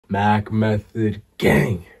Macmethod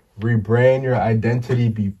gang. Rebrand your identity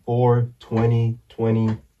before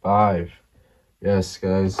 2025. Yes,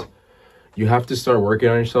 guys. You have to start working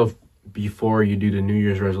on yourself before you do the New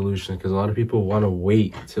Year's resolution, because a lot of people want to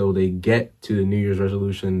wait till they get to the New Year's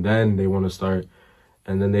resolution, then they want to start,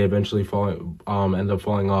 and then they eventually end up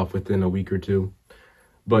falling off within a week or two.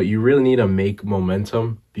 But you really need to make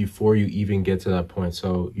momentum before you even get to that point.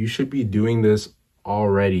 So you should be doing this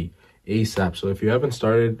already ASAP. So if you haven't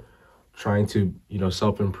started trying to,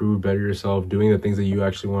 self-improve, better yourself, doing the things that you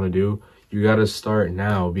actually want to do, you got to start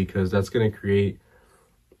now, because that's going to create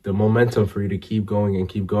the momentum for you to keep going and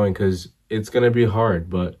keep going, because it's going to be hard.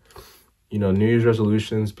 But, New Year's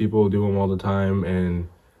resolutions, people do them all the time, and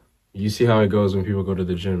you see how it goes when people go to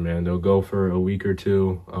the gym, man. They'll go for a week or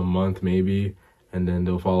two, a month maybe, and then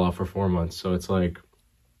they'll fall off for 4 months. So it's like,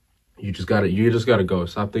 you just gotta go.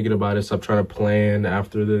 Stop thinking about it. Stop trying to plan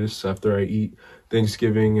after this, after I eat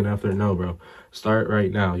Thanksgiving, and after. No, bro. Start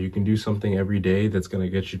right now. You can do something every day that's gonna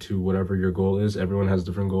get you to whatever your goal is. Everyone has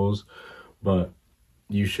different goals, but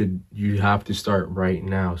you have to start right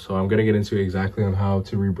now. So I'm gonna get into exactly on how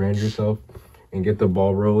to rebrand yourself and get the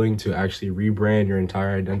ball rolling to actually rebrand your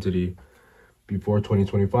entire identity before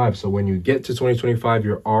 2025. So when you get to 2025,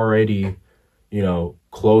 you're already,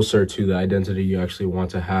 closer to the identity you actually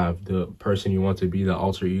want to have, the person you want to be, the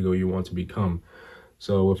alter ego you want to become.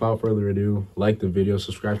 So without further ado, like the video,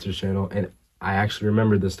 subscribe to the channel, and I actually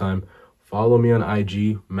remembered this time, follow me on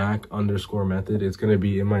IG, Mac_method. It's going to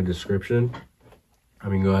be in my description.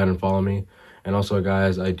 Go ahead and follow me. And also,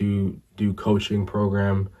 guys, I do coaching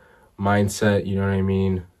program, mindset, you know what I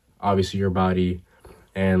mean? Obviously, your body,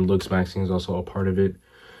 and looks maxing is also a part of it.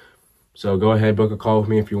 So go ahead, book a call with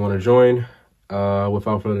me if you want to join.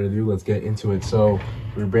 Without further ado, let's get into it. So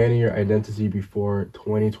rebranding your identity before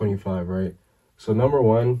 2025, right? So number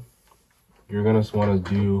one, you're going to want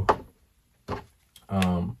to do,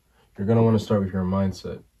 you're going to want to start with your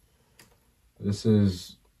mindset. This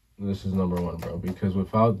is number one, bro, because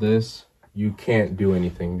without this, you can't do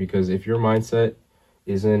anything. Because if your mindset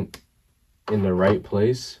isn't in the right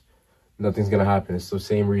place, nothing's going to happen. It's the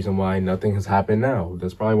same reason why nothing has happened now.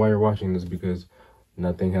 That's probably why you're watching this, because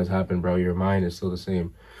nothing has happened, bro. Your mind is still the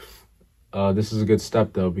same. This is a good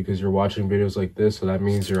step, though, because you're watching videos like this, so that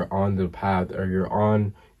means you're on the path, or you're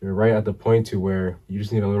right at the point to where you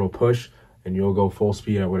just need a little push, and you'll go full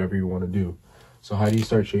speed at whatever you want to do. So how do you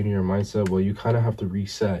start changing your mindset? Well, you kind of have to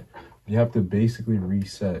reset. You have to basically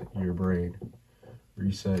reset your brain.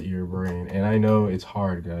 Reset your brain. And I know it's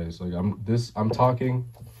hard, guys. Like I'm talking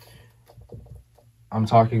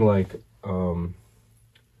like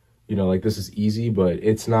like this is easy, but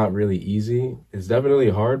it's not really easy. It's definitely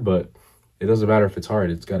hard, but it doesn't matter if it's hard.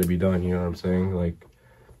 It's got to be done. You know what I'm saying? Like,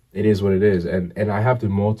 it is what it is. And I have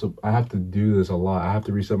to I have to do this a lot. I have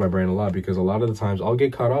to reset my brain a lot, because a lot of the times I'll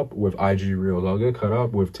get caught up with IG reels. I'll get caught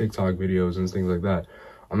up with TikTok videos and things like that.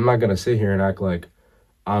 I'm not going to sit here and act like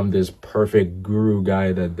I'm this perfect guru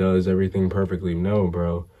guy that does everything perfectly. No,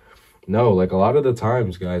 bro. No, like a lot of the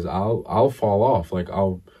times, guys, I'll fall off. Like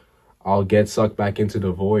I'll get sucked back into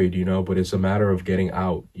the void, but it's a matter of getting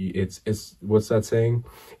out. It's what's that saying?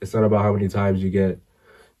 It's not about how many times you get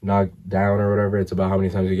knocked down or whatever. It's about how many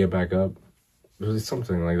times you get back up. It's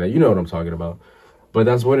something like that. You know what I'm talking about. But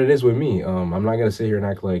that's what it is with me. I'm not going to sit here and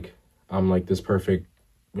act like I'm like this perfect,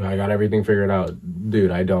 I got everything figured out. Dude,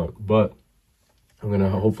 I don't. But I'm going to,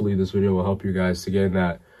 hopefully this video will help you guys to get in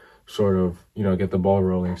that sort of, get the ball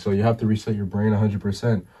rolling. So you have to reset your brain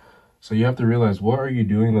 100%. So you have to realize, what are you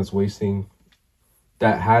doing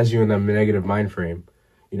that has you in that negative mind frame?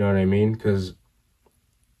 You know what I mean? Because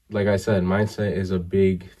like I said, mindset is a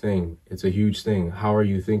big thing. It's a huge thing. How are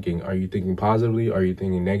you thinking? Are you thinking positively? Are you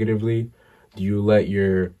thinking negatively? Do you let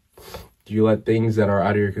things that are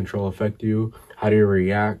out of your control affect you? How do you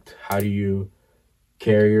react? How do you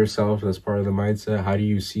carry yourself? That's part of the mindset. How do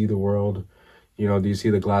you see the world? Do you see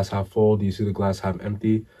the glass half full? Do you see the glass half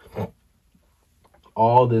empty?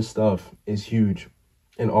 All this stuff is huge.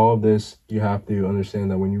 And all of this, you have to understand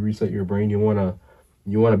that when you reset your brain, you want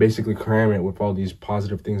to basically cram it with all these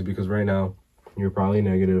positive things, because right now you're probably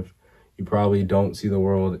negative. You probably don't see the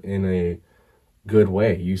world in a good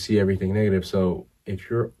way. You see everything negative. So if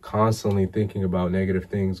you're constantly thinking about negative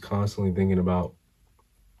things, constantly thinking about,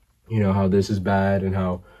 how this is bad and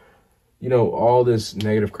how, all this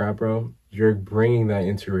negative crap, bro, you're bringing that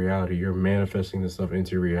into reality. You're manifesting this stuff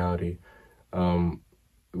into reality.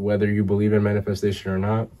 Whether you believe in manifestation or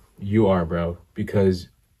not, you are, bro, because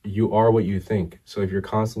you are what you think. So if you're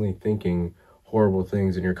constantly thinking horrible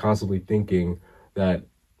things, and you're constantly thinking that,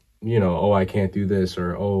 oh, I can't do this,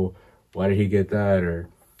 or, oh, why did he get that, or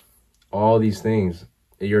all these things,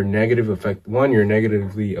 you're negative effect. One, you're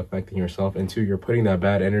negatively affecting yourself, and two, you're putting that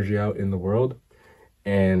bad energy out in the world,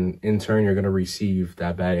 and in turn, you're gonna receive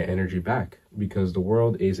that bad energy back, because the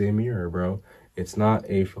world is a mirror, bro. It's not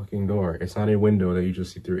a fucking door. It's not a window that you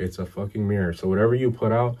just see through. It's a fucking mirror. So whatever you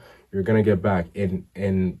put out, you're gonna get back in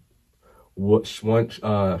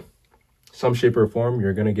some shape or form.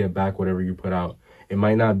 You're gonna get back whatever you put out. It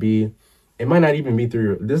might not even be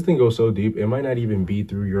through this thing goes so deep. It might not even be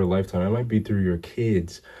through your lifetime. It might be through your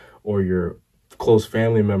kids or your close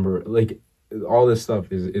family member. Like, all this stuff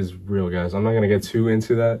is real, guys. I'm not gonna get too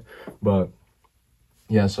into that, but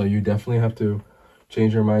yeah. So you definitely have to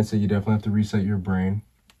change your mindset. You definitely have to reset your brain.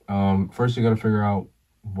 First, you got to figure out,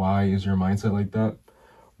 why is your mindset like that?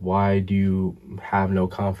 Why do you have no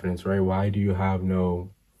confidence, right? Why do you have no,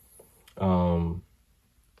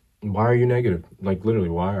 why are you negative? Like, literally,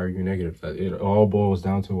 why are you negative? That it all boils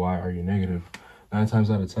down to, why are you negative? 9 times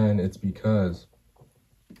out of 10, it's because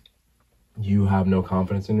you have no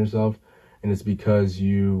confidence in yourself, and it's because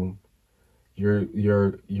you're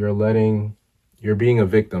being a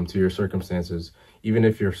victim to your circumstances. Even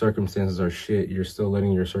if your circumstances are shit, you're still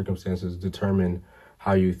letting your circumstances determine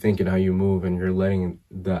how you think and how you move, and you're letting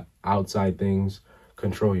the outside things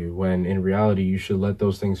control you, when in reality you should let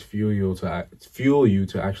those things fuel you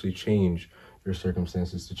to actually change your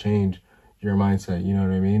circumstances, to change your mindset. You know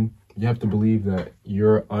what I mean? You have to believe that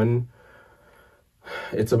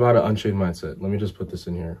it's about an unchained mindset. Let me just put this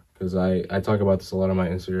in here, because I talk about this a lot on my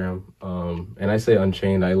Instagram, and I say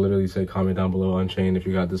unchained. I literally say comment down below unchained if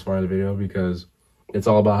you got this far in the video, because it's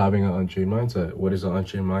all about having an unchained mindset. What is an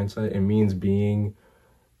unchained mindset? It means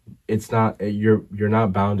you're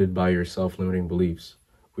not bounded by your self-limiting beliefs.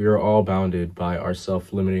 We are all bounded by our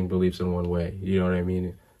self-limiting beliefs in one way. You know what I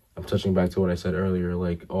mean? I'm touching back to what I said earlier,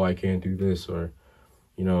 like, oh, I can't do this, or,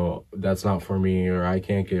 you know, that's not for me, or I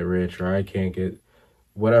can't get rich, or I can't get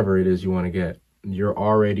whatever it is you want to get. You're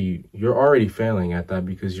already failing at that,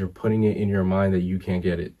 because you're putting it in your mind that you can't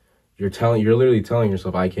get it. You're literally telling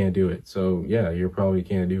yourself, I can't do it. So yeah, you probably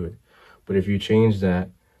can't do it. But if you change that,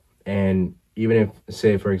 and even if,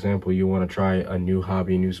 say, for example, you want to try a new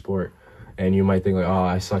hobby, a new sport, and you might think like, oh,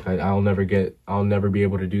 I suck. I'll never be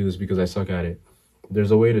able to do this because I suck at it. There's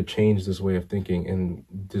a way to change this way of thinking and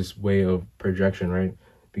this way of projection, right?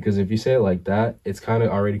 Because if you say it like that, it's kind of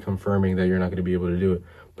already confirming that you're not going to be able to do it.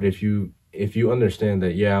 But if you understand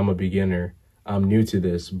that, yeah, I'm a beginner, I'm new to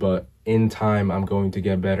this, but in time I'm going to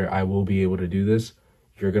get better, I will be able to do this,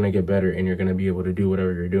 you're going to get better, and you're going to be able to do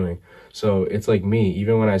whatever you're doing. So it's like me,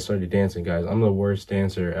 even when I started dancing, guys, I'm the worst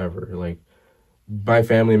dancer ever. Like, my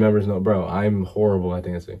family members know, bro, I'm horrible at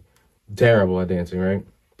dancing, terrible at dancing, right?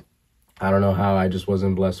 I don't know how. I just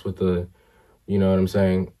wasn't blessed with the, you know what I'm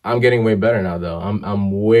saying? I'm getting way better now, though.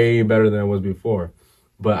 I'm way better than I was before.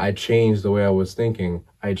 But I changed the way I was thinking.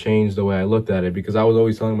 I changed the way I looked at it, because I was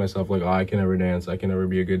always telling myself, like, oh, I can never dance. I can never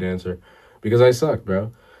be a good dancer, because I suck,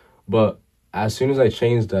 bro. But as soon as I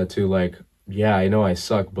changed that to, like, yeah, I know I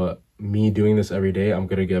suck, but me doing this every day, I'm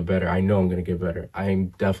going to get better. I know I'm going to get better. I'm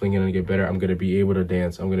definitely going to get better. I'm going to be able to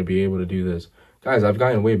dance. I'm going to be able to do this. Guys, I've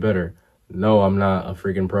gotten way better. No, I'm not a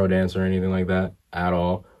freaking pro dancer or anything like that at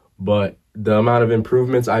all. But the amount of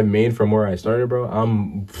improvements I've made from where I started, bro,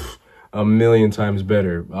 I'm a million times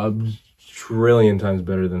better, a trillion times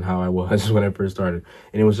better than how I was when I first started.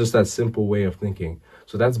 And it was just that simple way of thinking.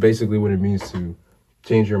 So that's basically what it means to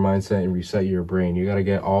change your mindset and reset your brain. You got to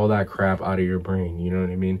get all that crap out of your brain. You know what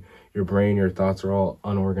I mean? Your brain, your thoughts are all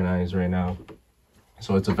unorganized right now.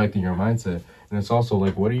 So it's affecting your mindset. And it's also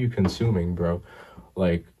like, what are you consuming, bro?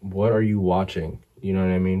 Like, what are you watching? You know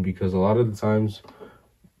what I mean? Because a lot of the times,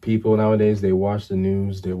 people nowadays, they watch the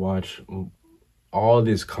news, they watch all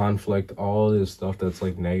this conflict, all this stuff that's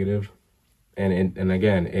like negative. And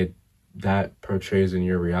again, that portrays in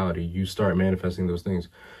your reality. You start manifesting those things.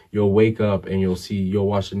 You'll wake up and you'll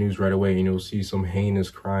watch the news right away, and you'll see some heinous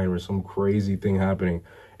crime or some crazy thing happening.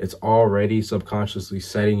 It's already subconsciously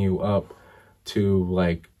setting you up to,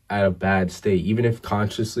 like, at a bad state. Even if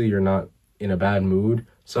consciously you're not in a bad mood,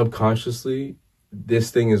 subconsciously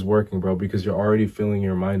this thing is working, bro, because you're already filling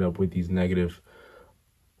your mind up with these negative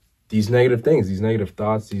things, these negative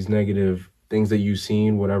thoughts, these negative things that you've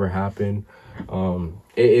seen, whatever happened.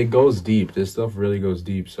 It goes deep. This stuff really goes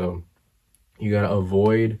deep. So you got to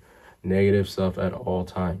avoid negative stuff at all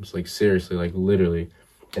times. Like, seriously, like, literally.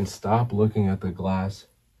 And stop looking at the glass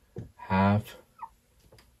half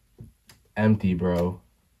empty, bro.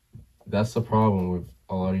 That's the problem with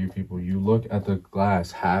a lot of you people. You look at the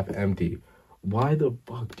glass half empty. Why the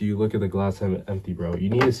fuck do you look at the glass half empty, bro? You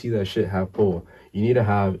need to see that shit half full. You need to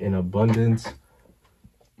have an abundance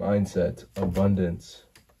mindset. Abundance.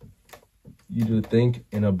 you to think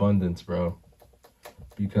in abundance, bro.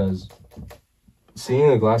 Because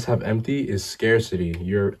seeing a glass half empty is scarcity.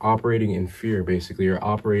 You're operating in fear, basically. You're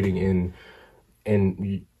operating in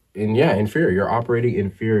fear. You're operating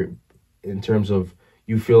in fear in terms of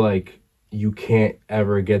you feel like you can't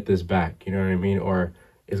ever get this back. You know what I mean? Or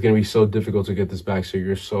it's gonna be so difficult to get this back. So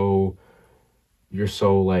you're so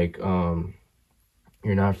like you're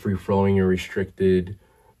not free flowing. You're restricted,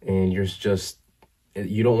 and you're just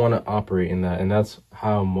you don't want to operate in that. And that's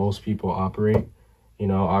how most people operate. You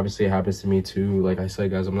know, obviously it happens to me too. Like I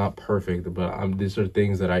said, guys, I'm not perfect, but these are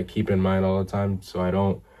things that I keep in mind all the time, so I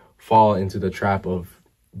don't fall into the trap of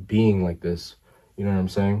being like this. You know what I'm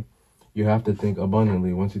saying? You have to think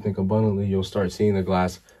abundantly. Once you think abundantly, you'll start seeing the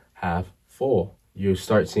glass half full. You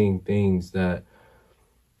start seeing things that,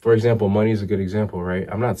 for example, money is a good example, right?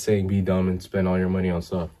 I'm not saying be dumb and spend all your money on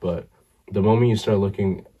stuff, but the moment you start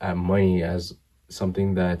looking at money as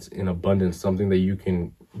something that's in abundance, something that you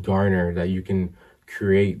can garner, that you can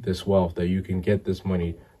create this wealth, that you can get this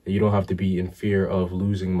money, that you don't have to be in fear of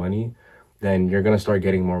losing money, then you're going to start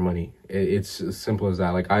getting more money. It's as simple as that.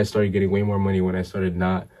 Like, I started getting way more money when I started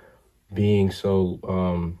not being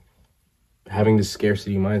so, having this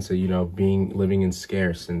scarcity mindset, you know, living in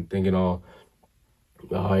scarce and thinking, oh,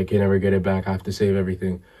 I can never get it back. I have to save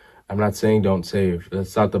everything. I'm not saying don't save.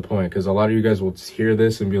 That's not the point, because a lot of you guys will hear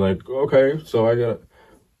this and be like, okay, so I got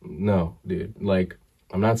no, dude. Like,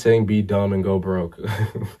 I'm not saying be dumb and go broke.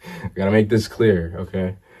 I gotta make this clear,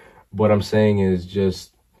 okay? What I'm saying is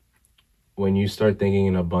just when you start thinking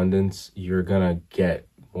in abundance, you're gonna get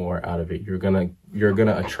more out of it. You're gonna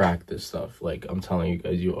attract this stuff. Like, I'm telling you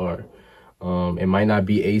guys, you are. It might not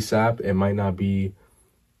be ASAP. It might not be,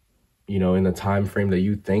 you know, in the time frame that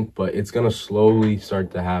you think, but it's gonna slowly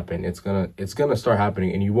start to happen. It's gonna start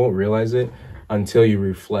happening, and you won't realize it until you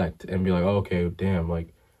reflect and be like, oh, okay, damn,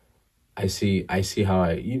 like I see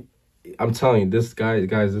how I'm telling you, this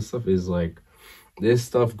guys, this stuff is like, this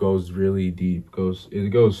stuff goes really deep. It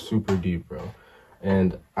goes super deep, bro.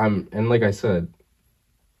 And like I said,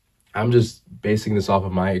 I'm just basing this off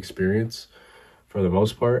of my experience for the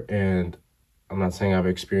most part, and I'm not saying I've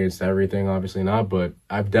experienced everything, obviously not, but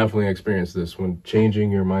I've definitely experienced this when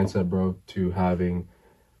changing your mindset, bro, to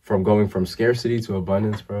going from scarcity to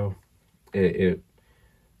abundance, bro.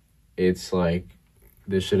 It's like,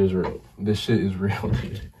 this shit is real. This shit is real,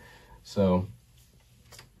 dude. So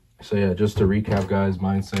yeah, just to recap, guys,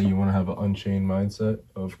 mindset, you want to have an unchained mindset,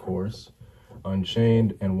 of course.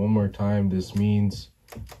 Unchained, and one more time, this means,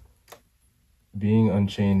 being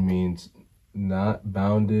unchained means not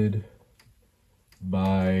bounded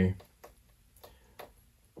by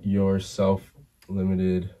your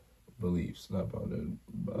self-limited beliefs, not bounded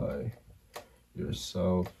by your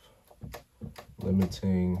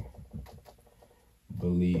self-limiting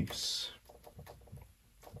beliefs.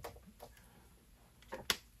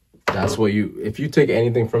 That's what if you take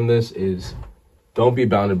anything from this, is don't be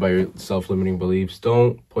bounded by your self-limiting beliefs.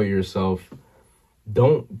 Don't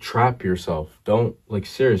trap yourself. Don't, like,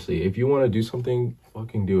 seriously, if you want to do something,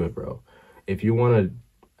 fucking do it, bro. If you want to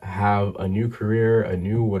have a new career, a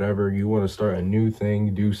new whatever, you want to start a new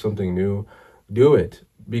thing, do something new, do it.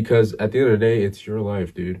 Because at the end of the day, it's your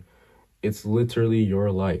life, dude. It's literally your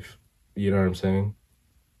life. You know what I'm saying?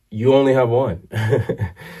 You only have one.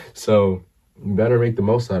 So you better make the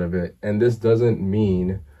most out of it. And this doesn't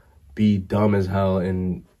mean be dumb as hell,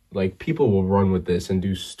 and like, people will run with this and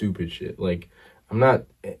do stupid shit. Like, I'm not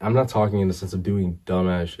talking in the sense of doing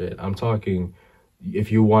dumbass shit. I'm talking,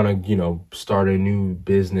 if you want to, you know, start a new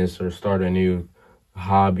business or start a new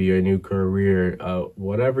hobby or a new career,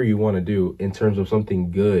 whatever you want to do in terms of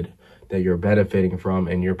something good that you're benefiting from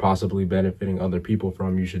and you're possibly benefiting other people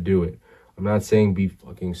from, you should do it. I'm not saying be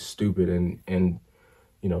fucking stupid and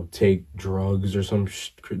you know, take drugs or some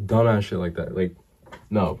dumbass shit like that. Like,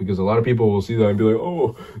 no, because a lot of people will see that and be like,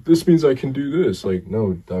 oh, this means I can do this. Like,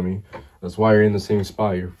 no, dummy. That's why you're in the same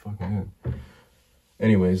spot you're fucking in.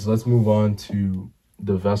 Anyways, let's move on to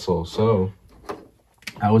the vessel. So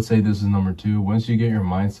I would say this is number 2. Once you get your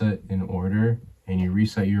mindset in order and you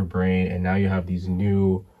reset your brain, and now you have this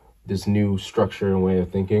new structure and way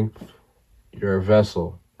of thinking, you're a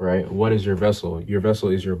vessel, right? What is your vessel? Your vessel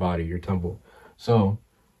is your body, your temple. So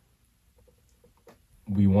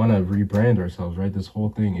we want to rebrand ourselves, right? This whole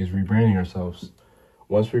thing is rebranding ourselves.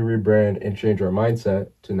 Once we rebrand and change our mindset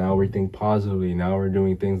to now we think positively, now we're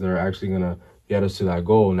doing things that are actually going to get us to that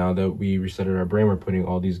goal. Now that we resetted our brain, we're putting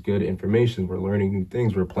all these good information, we're learning new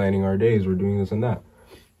things, we're planning our days, we're doing this and that.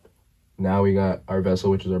 Now we got our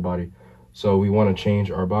vessel, which is our body. So we want to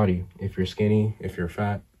change our body. If you're skinny, if you're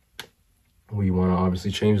fat, we want to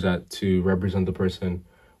obviously change that to represent the person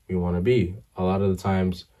we want to be. A lot of the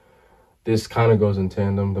times, this kind of goes in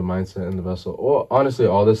tandem, the mindset and the vessel. Well, honestly,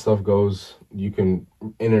 all this stuff goes, you can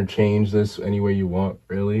interchange this any way you want,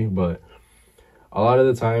 really. But a lot of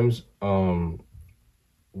the times,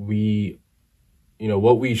 we,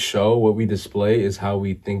 what we show, what we display is how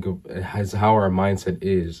we think of, has how our mindset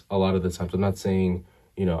is a lot of the times. I'm not saying,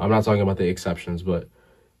 I'm not talking about the exceptions, but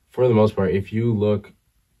for the most part, if you look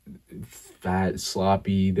fat,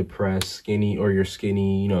 sloppy, depressed, skinny, or you're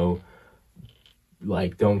skinny,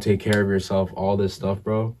 like don't take care of yourself, all this stuff,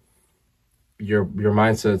 bro, your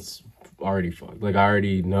mindset's already fucked. Like, I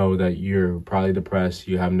already know that you're probably depressed.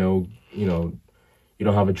 You have no, you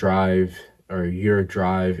don't have a drive, or your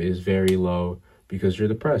drive is very low because you're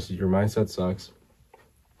depressed. Your mindset sucks.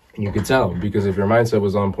 And you could tell, because if your mindset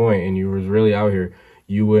was on point and you was really out here,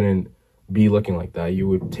 you wouldn't be looking like that. You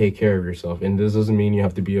would take care of yourself. And this doesn't mean you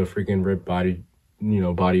have to be a freaking ripped body,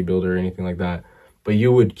 bodybuilder or anything like that. But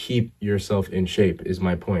you would keep yourself in shape, is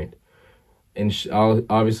my point. And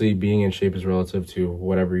obviously, being in shape is relative to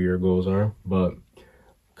whatever your goals are. But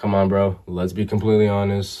come on, bro. Let's be completely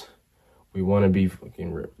honest. We want to be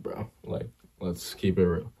fucking ripped, bro. Like, let's keep it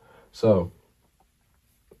real. So,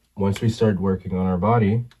 once we start working on our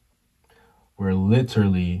body, we're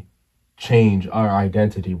literally change our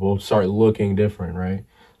identity. We'll start looking different, right?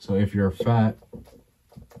 So if you're fat,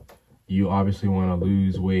 you obviously want to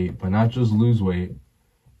lose weight, but not just lose weight.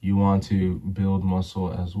 You want to build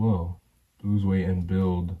muscle as well. Lose weight and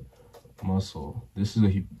build muscle. This is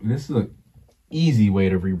a easy way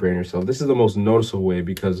to rebrand yourself. This is the most noticeable way,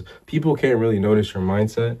 because people can't really notice your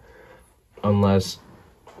mindset unless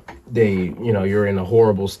they, you're in a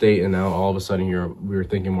horrible state and now all of a sudden we're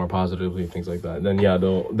thinking more positively, things like that. Then yeah,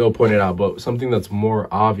 they'll point it out. But something that's more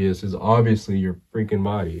obvious is obviously your freaking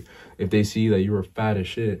body. If they see that you were fat as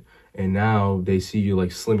shit and now they see you like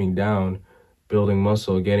slimming down, building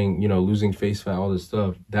muscle, getting, losing face fat, all this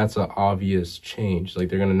stuff, that's an obvious change. Like,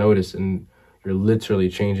 they're gonna notice, and you're literally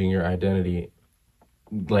changing your identity,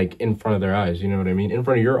 like, in front of their eyes, you know what I mean? In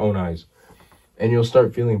front of your own eyes. And you'll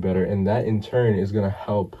start feeling better. And that in turn is going to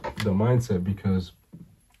help the mindset, because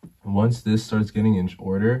once this starts getting in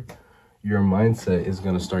order, your mindset is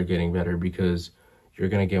going to start getting better, because you're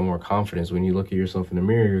going to get more confidence. When you look at yourself in the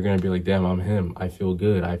mirror, you're going to be like, damn, I'm him. I feel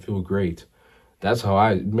good. I feel great. That's how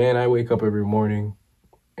I wake up every morning,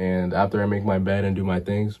 and after I make my bed and do my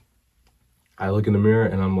things, I look in the mirror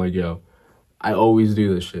and I'm like, yo, I always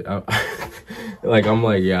do this shit. I'm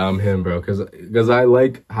like, yeah, I'm him, bro. Because I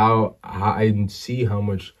like how I see how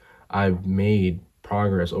much I've made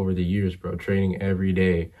progress over the years, bro. Training every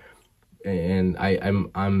day, and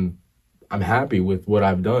I'm happy with what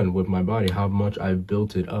I've done with my body, how much I've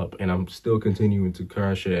built it up, and I'm still continuing to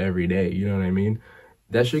crush it every day. You know what I mean?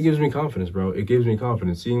 That shit gives me confidence, bro. It gives me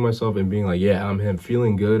confidence, seeing myself and being like, yeah, I'm him,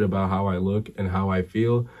 feeling good about how I look and how I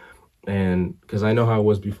feel, and because I know how I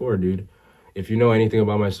was before, dude. If you know anything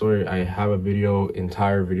about my story, I have a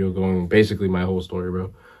entire video going, basically my whole story,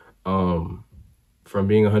 bro. From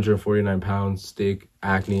being 149 pounds, stick,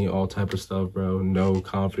 acne, all type of stuff, bro. No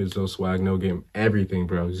confidence, no swag, no game, everything,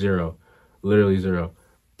 bro. Zero. Literally zero.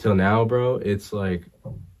 Till now, bro, it's like,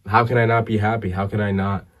 how can I not be happy? How can I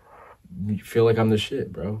not feel like I'm the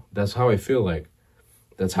shit, bro? That's how I feel like.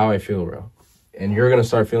 That's how I feel, bro. And you're going to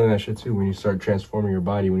start feeling that shit too when you start transforming your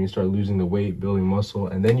body, when you start losing the weight, building muscle,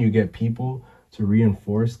 and then you get people to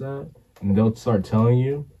reinforce that, and they'll start telling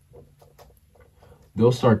you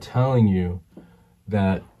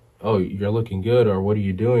that, oh, you're looking good, or what are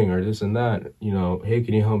you doing, or this and that, hey,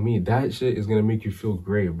 can you help me? That shit is going to make you feel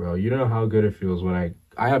great, bro. You don't know how good it feels when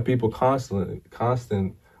I have people constantly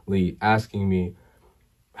asking me,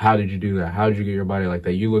 how did you do that? How did you get your body like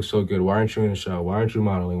that? You look so good. Why aren't you in the show? Why aren't you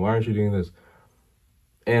modeling? Why aren't you doing this?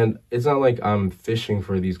 And it's not like I'm fishing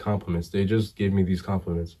for these compliments. They just give me these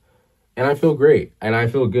compliments. And I feel great. And I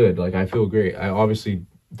feel good. Like, I feel great. I obviously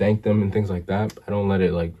thank them and things like that. I don't let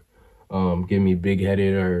it, like, get me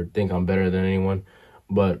big-headed or think I'm better than anyone.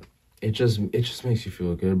 But it just makes you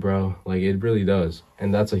feel good, bro. Like, it really does.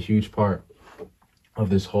 And that's a huge part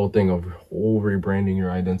of this whole thing of rebranding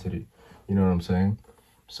your identity. You know what I'm saying?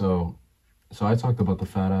 So I talked about the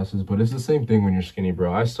fat asses, but it's the same thing when you're skinny,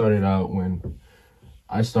 bro. I started off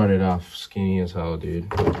skinny as hell,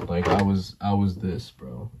 dude. Like, I was this,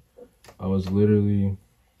 bro. I was literally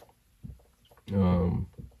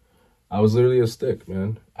a stick,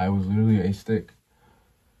 man. I was literally a stick.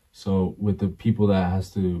 So with the people that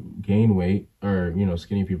has to gain weight, or,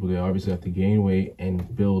 skinny people, they obviously have to gain weight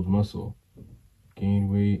and build muscle. Gain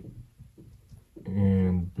weight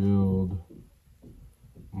and build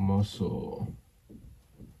muscle.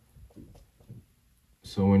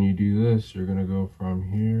 So when you do this, you're gonna go from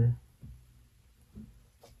here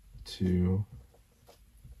to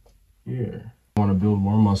here. You wanna build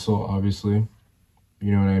more muscle, obviously.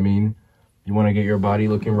 You know what I mean? You wanna get your body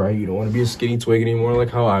looking right. You don't wanna be a skinny twig anymore like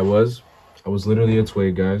how I was. I was literally a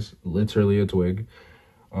twig, guys. Literally a twig.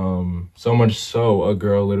 So much so, a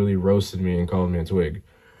girl literally roasted me and called me a twig.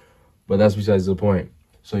 But that's besides the point.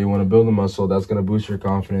 So you wanna build the muscle. That's gonna boost your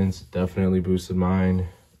confidence. Definitely boosted mine.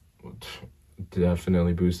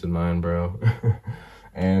 Definitely boosted mine, bro.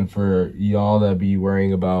 And for y'all that be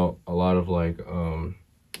worrying about a lot of like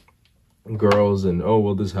girls and, oh,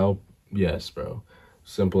 will this help? Yes, bro.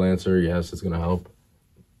 Simple answer, yes, it's gonna help.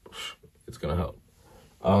 It's gonna help.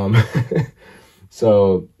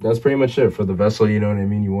 So that's pretty much it for the vessel. You know what I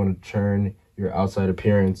mean? You want to turn your outside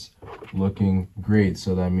appearance looking great.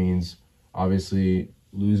 So that means obviously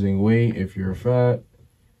losing weight if you're fat,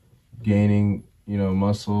 gaining, you know,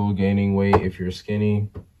 muscle, gaining weight if you're skinny,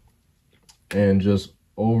 and just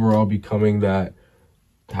overall becoming that,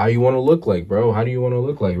 how you want to look like, bro. How do you want to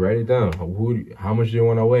look like? Write it down. How much do you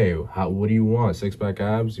want to weigh? What do you want? 6-pack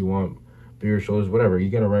abs? You want bigger shoulders? Whatever. You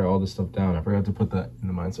got to write all this stuff down. I forgot to put that in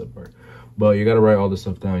the mindset part. But you got to write all this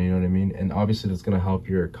stuff down, you know what I mean? And obviously that's going to help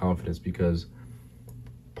your confidence, because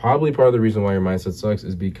probably part of the reason why your mindset sucks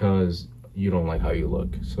is because you don't like how you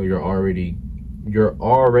look. So you're already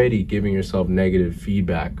giving yourself negative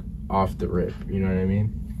feedback off the rip, you know what I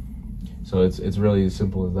mean? So it's really as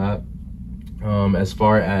simple as that. As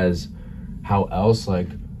far as how else, like,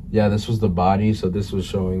 yeah, this was the body, so this was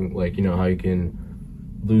showing, like, you know, how you can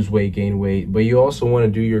lose weight, gain weight, but you also want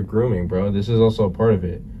to do your grooming, bro. This is also a part of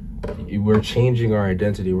it. We're changing our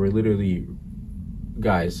identity. We're literally,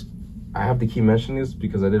 guys, I have to keep mentioning this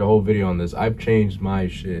because I did a whole video on this. I've changed my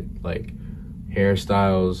shit, like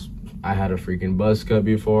hairstyles. I had a freaking buzz cut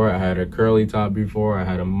before. I had a curly top before. I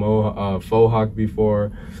had a faux hawk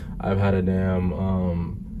before. I've had a damn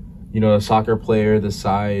you know, a soccer player, the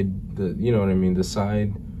side, you know what I mean, the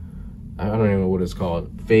side, I don't even know what it's called,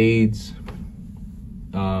 fades,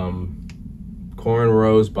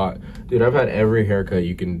 cornrows, but dude, I've had every haircut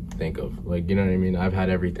you can think of, like, you know what I mean? I've had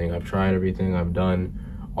everything. I've tried everything. I've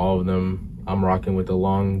done all of them. I'm rocking with the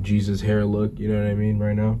long Jesus hair look, you know what I mean,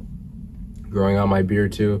 right now. Growing out my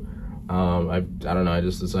beard too. I don't know, I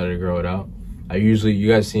just decided to grow it out. You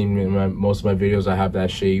guys seen in most of my videos, I have that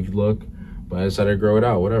shaved look. But I decided to grow it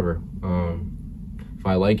out, whatever. If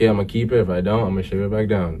I like it, I'm gonna keep it. If I don't, I'm gonna shave it back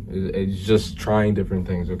down. It's just trying different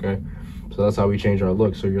things, okay? So that's how we change our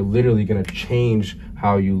look. So you're literally gonna change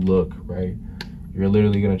how you look, right? You're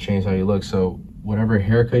literally gonna change how you look. So whatever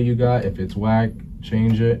haircut you got, if it's whack,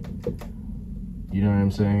 change it. You know what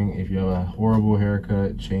I'm saying? If you have a horrible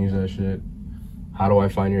haircut, change that shit. How do I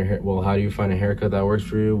find your hair? Well, how do you find a haircut that works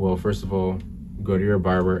for you? Well, first of all, go to your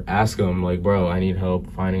barber, ask them, like, bro, I need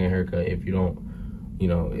help finding a haircut. If you don't, you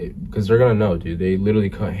know, because they're gonna know, dude. They literally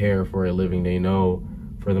cut hair for a living. They know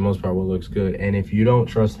for the most part what looks good. And if you don't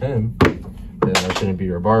trust him, then that shouldn't be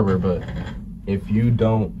your barber. But if you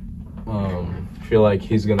don't feel like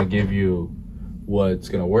he's gonna give you what's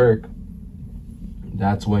gonna work,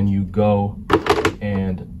 that's when you go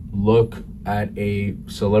and look at a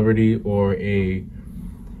celebrity or a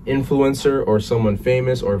influencer or someone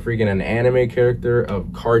famous or freaking an anime character, a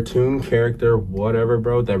cartoon character, whatever,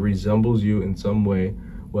 bro, that resembles you in some way,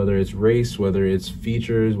 whether it's race, whether it's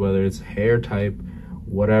features, whether it's hair type,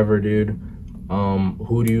 whatever, dude.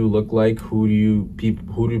 Who do you look like? Who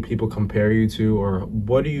do people compare you to? Or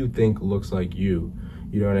what do you think looks like you?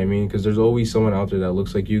 You know what I mean? Because there's always someone out there that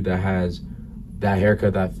looks like you, that has that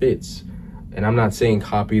haircut that fits. And I'm not saying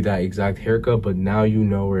copy that exact haircut, but now you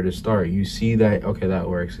know where to start. You see that, okay, that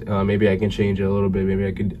works. Maybe I can change it a little bit. Maybe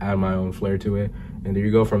I could add my own flair to it. And there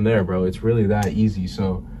you go from there, bro. It's really that easy.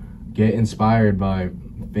 So get inspired by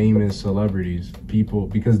famous celebrities, people,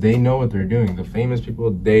 because they know what they're doing. The famous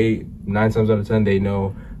people, 9 times out of 10, they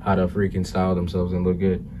know how to freaking style themselves and look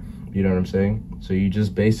good. You know what I'm saying? So you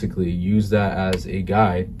just basically use that as a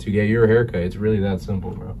guide to get your haircut. It's really that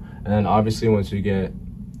simple, bro. And then obviously once you get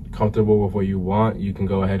comfortable with what you want, you can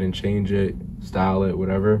go ahead and change it, style it,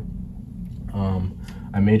 whatever.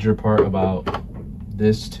 A major part about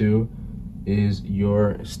this too is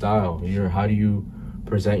your style, how do you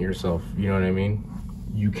present yourself, you know what I mean?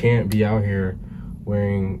 You can't be out here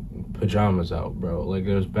wearing pajamas out, bro. Like,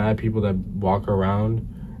 there's bad people that walk around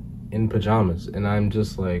in pajamas, and I'm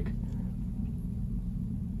just like,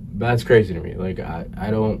 that's crazy to me. Like,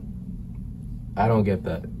 I don't get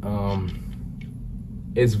that.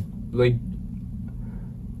 It's like,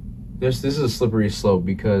 this is a slippery slope,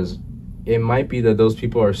 because it might be that those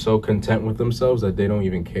people are so content with themselves that they don't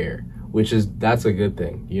even care, that's a good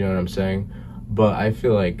thing, you know what I'm saying? But I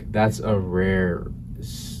feel like that's a rare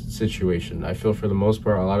situation. I feel for the most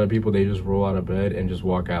part, a lot of people, they just roll out of bed and just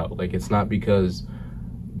walk out. Like, it's not because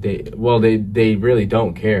they really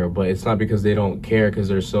don't care, but it's not because they don't care because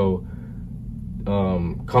they're so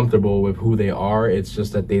comfortable with who they are. It's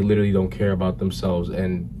just that they literally don't care about themselves,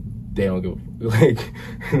 and they don't give like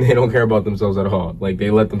they don't care about themselves at all. Like, they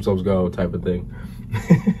let themselves go type of thing.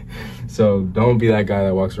 So don't be that guy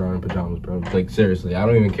that walks around in pajamas, bro. Like, seriously, I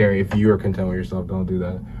don't even care if you're content with yourself. Don't do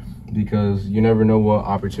that, because you never know what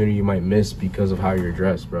opportunity you might miss because of how you're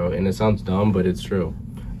dressed, bro. And it sounds dumb, but it's true.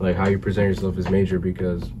 Like, how you present yourself is major,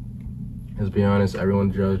 because let's be honest,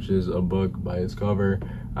 everyone judges a book by its cover.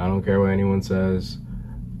 I don't care what anyone says.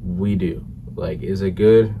 We do. Like, is it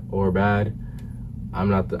good or bad? I'm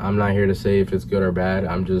not here to say if it's good or bad.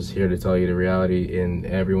 I'm just here to tell you the reality, and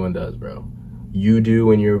everyone does, bro. You do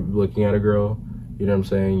when you're looking at a girl, you know what I'm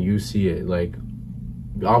saying? You see it, like,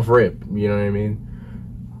 off rip, you know what I mean?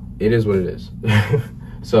 It is what it is.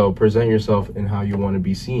 So present yourself in how you want to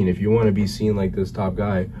be seen. If you want to be seen like this top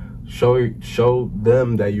guy, show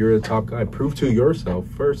them that you're a top guy. Prove to yourself,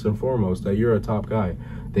 first and foremost, that you're a top guy,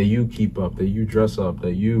 that you keep up, that you dress up,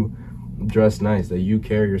 that you dress nice, that you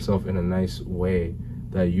carry yourself in a nice way,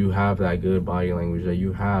 that you have that good body language, that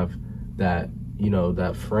you have that, you know,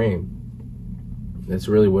 that frame. That's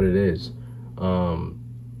really what it is.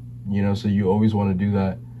 You know, so you always want to do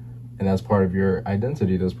that, and that's part of your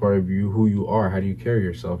identity. That's part of you, who you are. How do you carry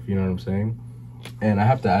yourself? You know what I'm saying? And I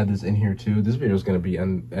have to add this in here too. This video is going to be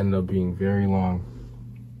end up being very long,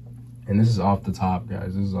 and this is off the top,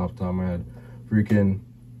 guys. This is off the top of my head. Freaking,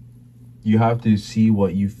 you have to see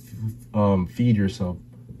what you feed yourself.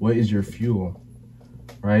 What is your fuel,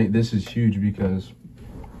 right? This is huge, because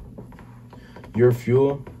your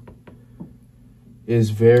fuel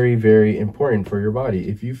is very, very important for your body.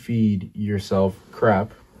 If you feed yourself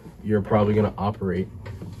crap, you're probably going to operate,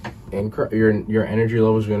 and your energy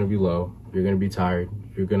levels are going to be low. You're going to be tired.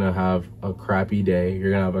 You're going to have a crappy day.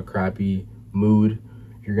 You're going to have a crappy mood.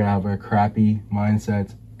 You're going to have a crappy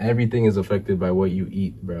mindset. Everything is affected by what you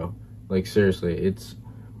eat, bro. Like, seriously,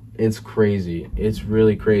 it's crazy. It's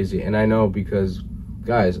really crazy. And I know, because,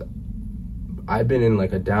 guys, I've been in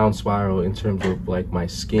like a down spiral in terms of like my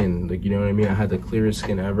skin. Like, you know what I mean? I had the clearest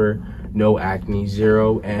skin ever, no acne,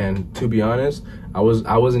 zero. And to be honest, I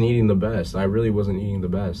wasn't eating the best. I really wasn't eating the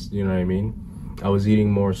best. You know what I mean? I was eating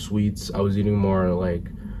more sweets. I was eating more like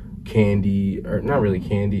candy, or not really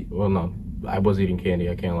candy. Well, no, I was eating candy.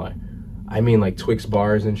 I can't lie. I mean, like Twix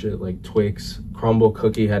bars and shit, like Twix. Crumble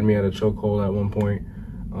cookie had me at a chokehold at one point.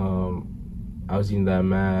 I was eating that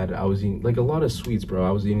mad. I was eating like a lot of sweets, bro.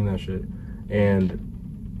 I was eating that shit. And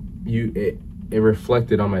it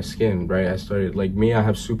reflected on my skin, right? I started, like, me, I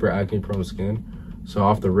have super acne prone skin, so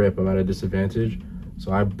off the rip I'm at a disadvantage.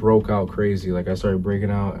 So I broke out crazy. Like, I started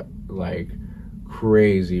breaking out like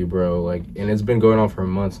crazy, bro. Like, and it's been going on for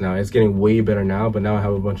months now. It's getting way better now, but now I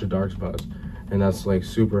have a bunch of dark spots, and that's like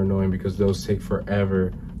super annoying, because those take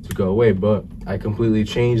forever to go away. But I completely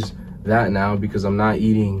changed that now, because I'm not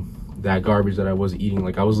eating that garbage that I was eating.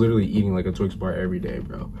 Like, I was literally eating like a Twix bar every day,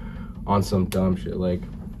 bro, on some dumb shit, like,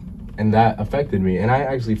 and that affected me. And I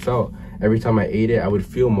actually felt every time I ate it, I would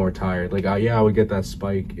feel more tired. Like, yeah, I would get that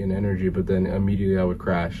spike in energy, but then immediately I would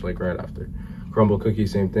crash, like, right after. Crumble cookie,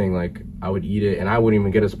 same thing. Like, I would eat it and I wouldn't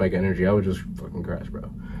even get a spike of energy. I would just fucking crash, bro.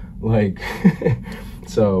 Like,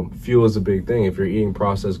 so fuel is a big thing. If you're eating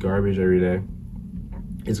processed garbage every day,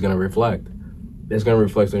 it's gonna reflect. It's gonna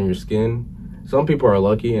reflect on your skin. Some people are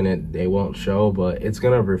lucky and they won't show, but it's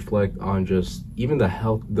gonna reflect on just even the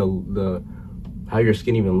health, the how your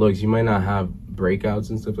skin even looks. You might not have breakouts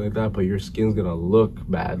and stuff like that, but your skin's gonna look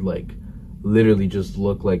bad. Like, literally just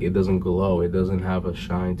look like it doesn't glow. It doesn't have a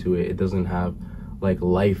shine to it. It doesn't have like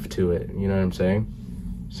life to it. You know what I'm saying?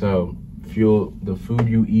 So fuel, the food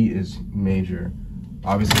you eat is major.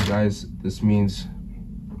 Obviously, guys, this means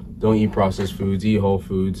don't eat processed foods, eat whole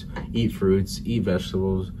foods, eat fruits, eat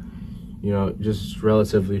vegetables. You know, just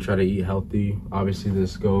relatively try to eat healthy. Obviously,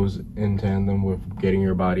 this goes in tandem with getting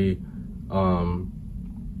your body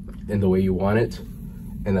in the way you want it.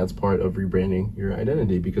 And that's part of rebranding your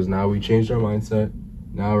identity, because now we changed our mindset.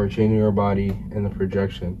 Now we're changing our body and the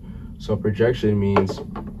projection. So projection means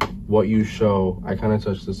what you show. I kind of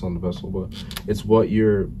touched this on the vessel, but it's what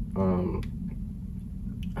you're,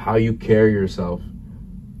 how you carry yourself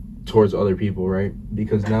towards other people, right?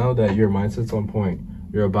 Because now that your mindset's on point,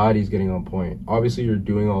 your body's getting on point. Obviously, you're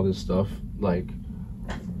doing all this stuff, like,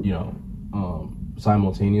 you know,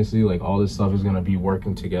 simultaneously. Like, all this stuff is gonna be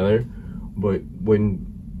working together. But when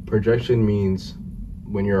projection means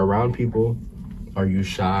when you're around people, are you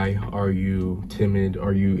shy? Are you timid?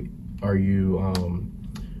 Are you Are you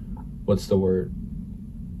what's the word?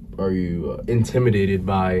 Are you intimidated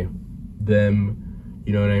by them?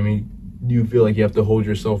 You know what I mean? Do you feel like you have to hold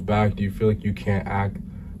yourself back? Do you feel like you can't act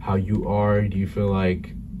how you are? Do you feel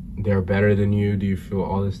like they're better than you? Do you feel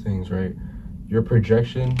all these things, right? Your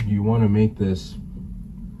projection, you want to make this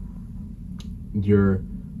your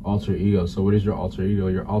alter ego. So what is your alter ego?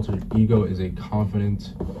 Your alter ego is a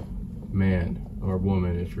confident man or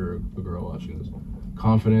woman, if you're a girl watching this.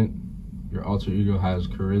 Confident. Your alter ego has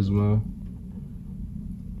charisma.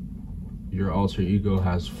 Your alter ego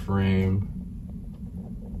has frame.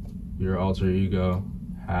 Your alter ego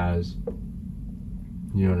has,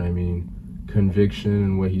 you know what I mean, conviction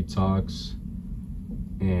in what he talks,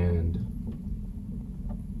 and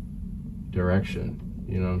direction.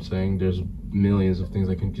 You know what I'm saying? There's millions of things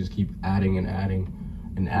I can just keep adding and adding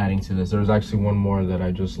and adding to this. There's actually one more that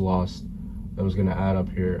I just lost that was gonna add up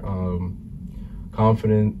here.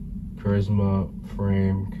 Confident, charisma,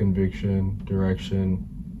 frame, conviction, direction,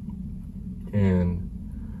 and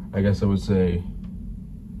I guess I would say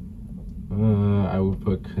I would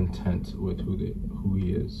put content with who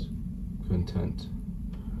he is. Content.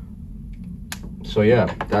 So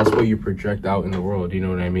yeah, that's what you project out in the world. You know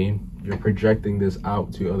what I mean? You're projecting this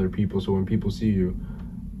out to other people. So when people see you,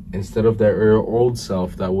 instead of that old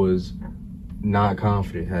self that was not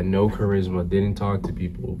confident, had no charisma, didn't talk to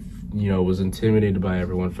people, you know, was intimidated by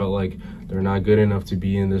everyone, felt like they're not good enough to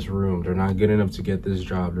be in this room, they're not good enough to get this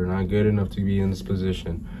job, they're not good enough to be in this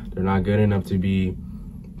position, they're not good enough to be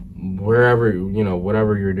wherever, you know,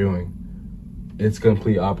 whatever you're doing. It's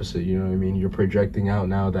complete opposite. You know what I mean? You're projecting out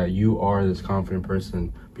now that you are this confident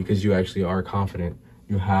person because you actually are confident.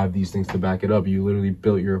 You have these things to back it up. You literally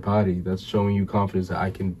built your body. That's showing you confidence that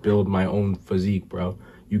I can build my own physique, bro.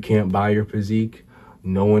 You can't buy your physique.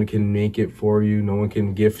 No one can make it for you. No one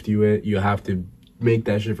can gift you it. You have to make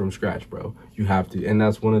that shit from scratch, bro. You have to. And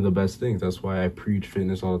that's one of the best things. That's why I preach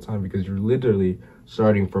fitness all the time, because you're literally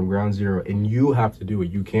starting from ground zero and you have to do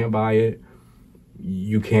it. You can't buy it.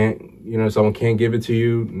 You can't, you know, someone can't give it to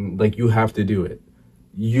you. Like, you have to do it.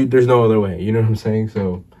 There's no other way. You know what I'm saying?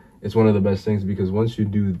 So it's one of the best things, because once you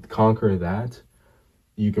do conquer that,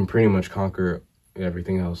 you can pretty much conquer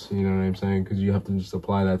everything else. You know what I'm saying? Because you have to just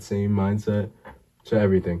apply that same mindset to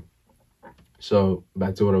everything. So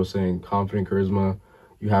back to what I was saying, confident, charisma,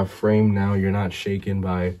 you have frame now. You're not shaken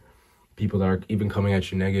by people that are even coming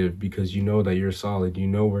at you negative, because you know that you're solid. You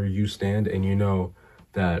know where you stand, and you know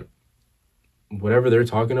that whatever they're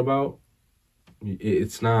talking about,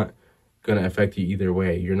 it's not going to affect you either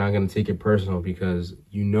way. You're not going to take it personal, because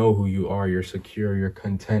you know who you are. You're secure. You're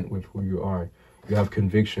content with who you are. You have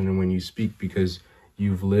conviction, and when you speak, because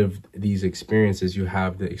you've lived these experiences, you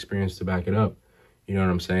have the experience to back it up. You know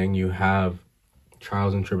what I'm saying? You have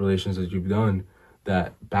trials and tribulations that you've done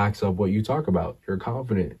that backs up what you talk about. You're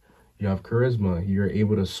confident. You have charisma. You're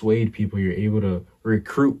able to sway people. You're able to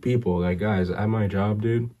recruit people. Like, guys, at my job,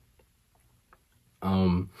 dude,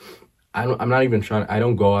 I'm not even trying. I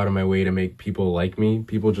don't go out of my way to make people like me.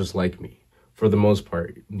 People just like me for the most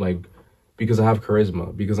part, like, because I have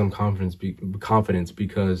charisma, because I'm confidence,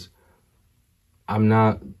 because I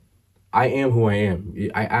am who I am.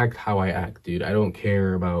 I act how I act, dude. I don't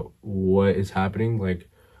care about what is happening. Like,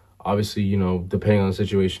 obviously, you know, depending on the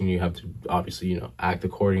situation, you have to obviously, you know, act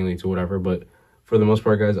accordingly to whatever. But for the most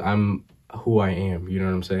part, guys, I'm who I am. You know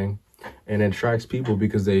what I'm saying? And it attracts people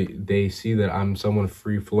because they see that I'm someone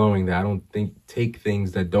free flowing, that I don't take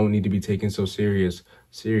things that don't need to be taken so serious,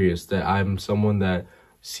 that I'm someone that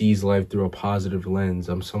sees life through a positive lens.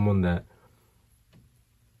 I'm just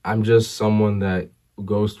someone that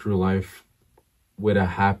goes through life with a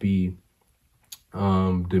happy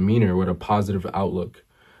demeanor, with a positive outlook.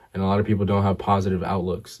 And a lot of people don't have positive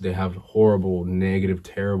outlooks. They have horrible, negative,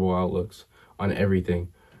 terrible outlooks on everything.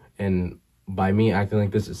 And by me acting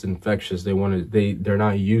like this, it's infectious. They're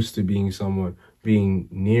not used to being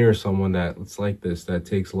near someone that's like this, that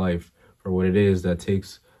takes life for what it is, that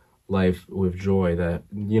takes life with joy. That,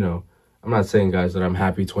 you know, I'm not saying, guys, that I'm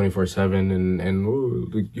happy 24/7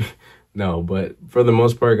 and no, but for the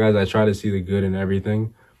most part, guys, I try to see the good in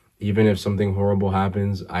everything. Even if something horrible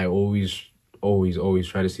happens, I always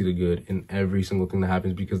try to see the good in every single thing that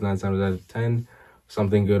happens, because 9 times out of 10,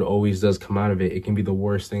 something good always does come out of it. It can be the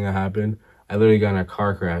worst thing that happened. I literally got in a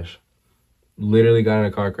car crash.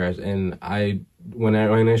 And when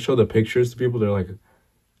I show the pictures to people, they're like,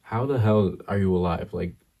 how the hell are you alive?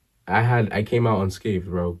 Like, I came out unscathed,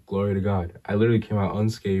 bro. Glory to God. I literally came out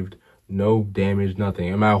unscathed, no damage, nothing.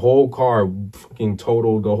 And my whole car fucking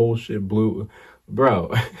totaled, the whole shit blew,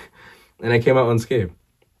 bro. And I came out unscathed.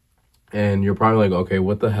 And you're probably like, okay,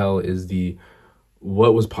 what the hell is the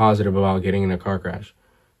what was positive about getting in a car crash?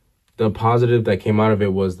 The positive that came out of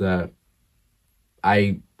it was that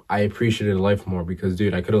I appreciated life more because,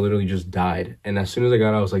 dude, I could have literally just died. And as soon as I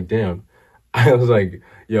got out, I was like, damn. I was like,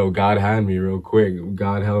 yo, God had me real quick.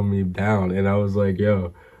 God held me down. And I was like,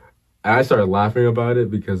 yo. And I started laughing about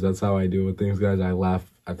it because that's how I deal with things, guys. I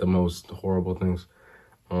laugh at the most horrible things.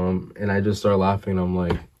 And I just started laughing. I'm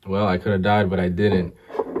like, well, I could have died, but I didn't.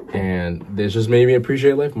 And this just made me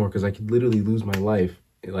appreciate life more because I could literally lose my life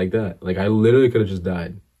like that. Like, I literally could have just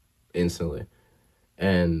died instantly.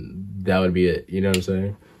 And that would be it. You know what I'm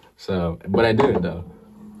saying? So, but I didn't, though.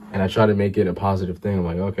 And I tried to make it a positive thing. I'm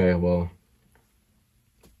like, okay, well,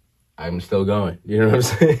 I'm still going. You know what I'm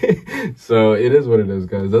saying? So it is what it is,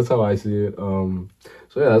 guys. That's how I see it. So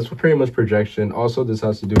yeah, that's pretty much projection. Also, this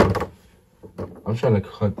has to do with, I'm trying to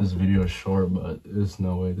cut this video short, but there's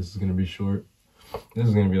no way this is going to be short. This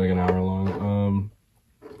is going to be like an hour long.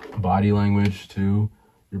 Body language too.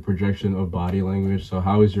 Your projection of body language. So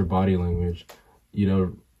how is your body language? You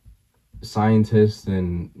know, scientists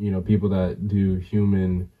and, you know, people that do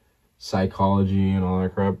human psychology and all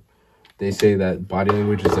that crap, they say that body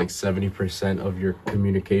language is like 70% of your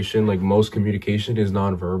communication. Like, most communication is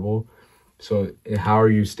nonverbal. So how are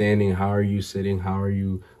you standing? How are you sitting? How are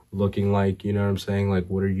you looking like? You know what I'm saying? Like,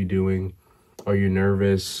 what are you doing? Are you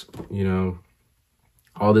nervous? You know,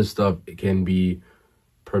 all this stuff can be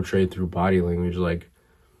portrayed through body language. Like,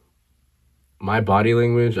 my body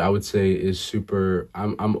language, I would say, is super,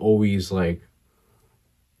 I'm always like,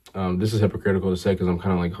 this is hypocritical to say because I'm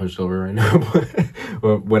kind of like hunched over right now,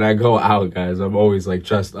 but when I go out, guys, I'm always like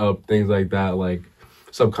chest up, things like that. Like,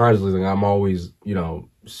 subconsciously, like, I'm always, you know,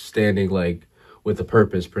 standing like with a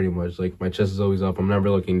purpose, pretty much. Like, my chest is always up. I'm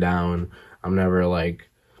never looking down. I'm never like,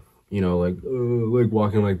 you know, like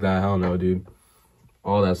walking like that. Hell no, dude.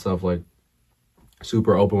 All that stuff, like,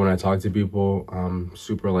 super open when I talk to people.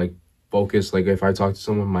 Super like focused. Like, if I talk to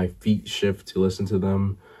someone, my feet shift to listen to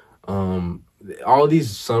them. All these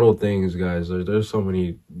subtle things, guys. There's so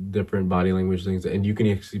many different body language things, and you can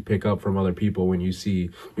actually pick up from other people when you see.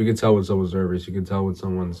 You can tell when someone's nervous. You can tell when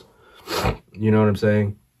someone's, you know what I'm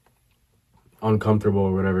saying, uncomfortable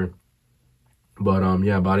or whatever. But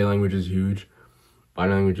yeah, body language is huge.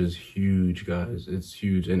 Body language is huge, guys. It's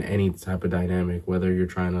huge in any type of dynamic, whether you're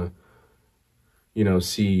trying to, you know,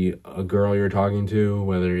 see a girl you're talking to,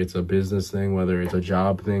 whether it's a business thing, whether it's a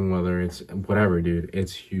job thing, whether it's whatever, dude.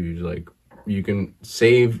 It's huge. Like, you can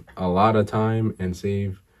save a lot of time and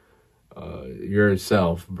save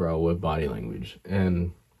yourself, bro, with body language.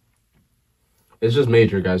 And it's just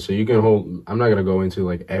major, guys. So you can hold, I'm not going to go into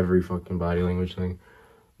like every fucking body language thing,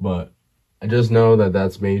 but I just know that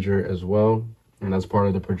that's major as well. And that's part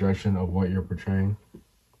of the projection of what you're portraying.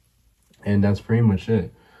 And that's pretty much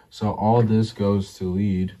it. So all this goes to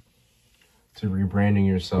lead to rebranding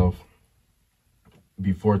yourself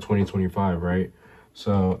before 2025, right?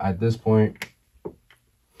 So at this point,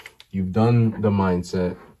 you've done the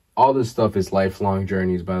mindset. All this stuff is lifelong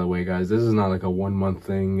journeys, by the way, guys. This is not like a 1 month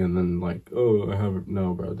thing and then like, oh, I haven't.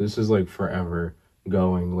 No, bro. This is like forever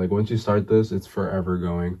going. Like, once you start this, it's forever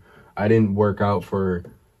going. I didn't work out for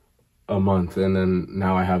a month and then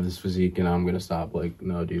now I have this physique and I'm going to stop. Like,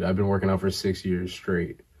 no, dude. I've been working out for 6 years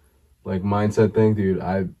straight. Like, mindset thing, dude,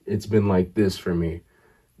 it's been like this for me.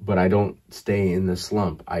 But I don't stay in the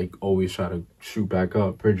slump. I always try to shoot back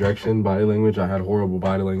up. Projection, body language. I had horrible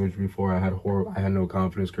body language before. I had no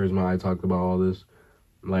confidence, charisma. I talked about all this.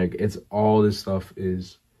 Like, it's all this stuff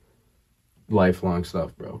is lifelong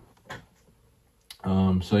stuff, bro.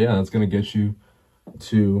 So yeah, that's gonna get you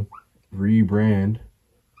to rebrand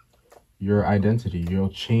your identity. You'll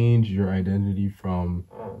change your identity from,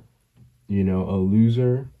 you know, a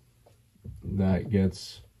loser that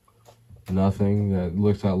gets nothing, that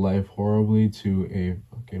looks at life horribly, to a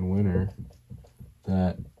fucking winner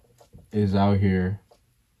that is out here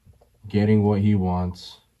getting what he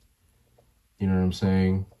wants, you know what I'm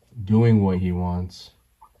saying, doing what he wants,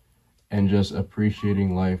 and just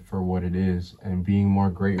appreciating life for what it is, and being more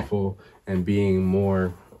grateful, and being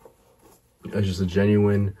more just a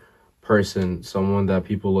genuine person, someone that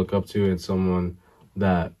people look up to, and someone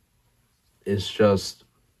that is just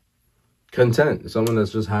content, someone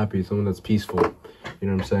that's just happy, someone that's peaceful, you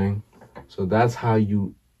know what I'm saying? So that's how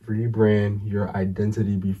you rebrand your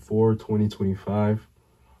identity before 2025.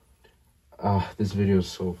 This video is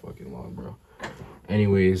so fucking long, bro.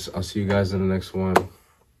 Anyways, I'll see you guys in the next one.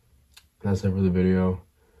 That's it for the video.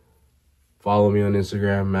 Follow me on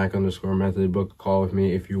Instagram, Mac_method. Book a call with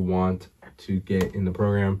me if you want to get in the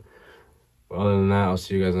program. But other than that, I'll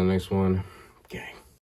see you guys in the next one.